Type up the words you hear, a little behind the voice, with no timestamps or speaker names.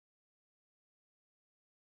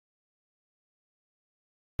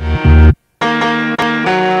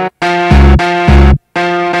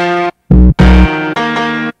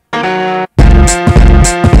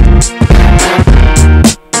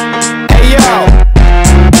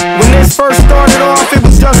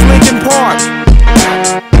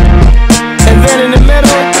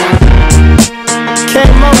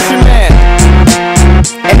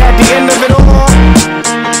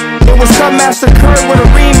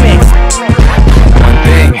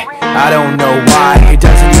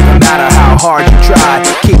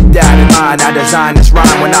designed this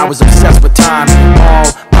rhyme when I was obsessed with time. All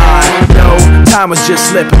I know, time was just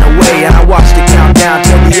slipping away, and I watched it count down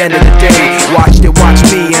till the end of the day. Watched it watch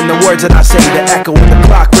me, and the words that I say, the echo of the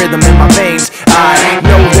clock rhythm in my veins. I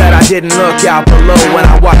know that I didn't look out below when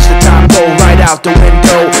I watched the time go right out the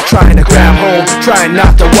window. Trying to grab hold, trying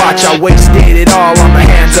not to watch, I wasted it all on the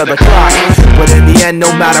hands of the clock. But in the end, no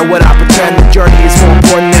matter what I pretend, the journey is more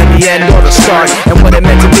important than the end or the start. And what it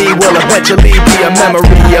meant to me will eventually be a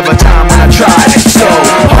memory of a time when I tried so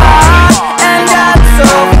hard and got so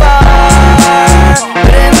far,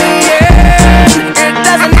 but in the end, it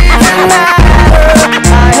doesn't even matter.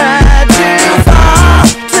 I had to fall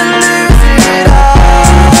to lose it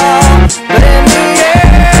all, but in the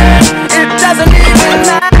end, it doesn't even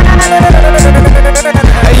matter.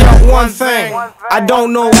 Hey yo, one thing, I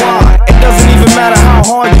don't know why, it doesn't even matter how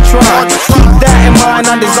hard you try. Keep that in mind,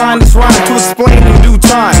 I designed this rhyme to explain in due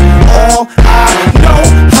time. All I know,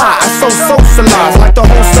 I so socialized, like the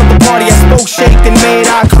host of the party. I spoke, shaked, and made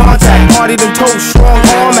eye contact. Partied and told strong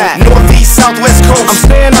arm at northeast, southwest coast. I'm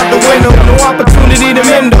staring out the window, no opportunity to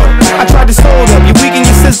mend up. I tried to sold up, you weaken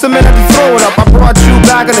your system and I had to throw it up. I brought you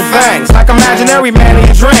back into things, like imaginary man in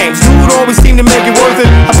your dreams. Dude always seemed to make it worth it.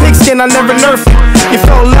 A pigskin, I never nerf it. You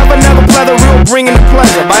felt love, I never pleather, real bringing the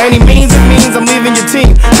pleasure. By any means it means I'm leaving your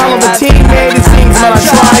team. Hell of a team made it seems, but I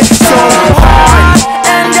tried so hard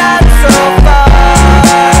and got so far,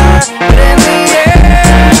 but in the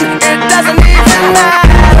end, it doesn't even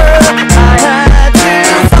matter. I had to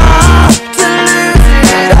fall to lose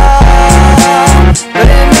it all, but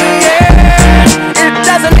in the end, it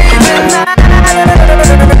doesn't even matter.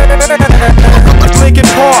 Linkin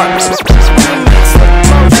Park,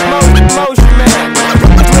 motion man.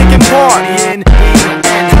 Linkin Park,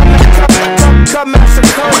 come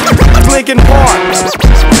massacre. Linkin Park,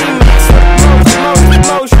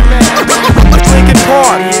 motion man. Linkin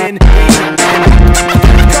Park,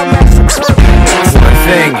 come massacre. one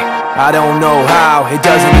thing, I don't know how, it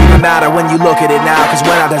doesn't even matter when you look at it now. Cause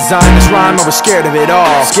when I designed this rhyme, I was scared of it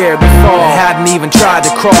all. Scared to fall, I hadn't even tried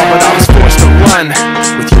to crawl, but I was forced to run.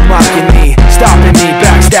 With you mocking me, stopping me,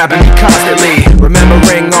 backstabbing me constantly.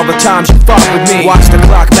 Remembering all the times you fought with me. Watch the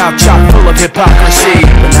clock now chock full of hypocrisy,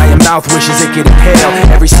 but now your mouth wishes it could inhale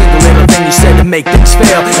every single little thing you said to make things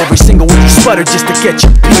fail. Every single word you sputtered just to get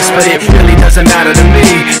your piece. But it really doesn't matter to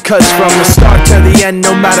me, cause from the start to the end,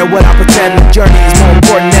 no matter what I pretend, the journey is more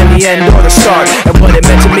important than the end or the start. And what it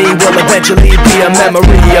meant to me will eventually be a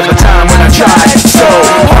memory of a time when I tried so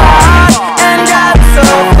hard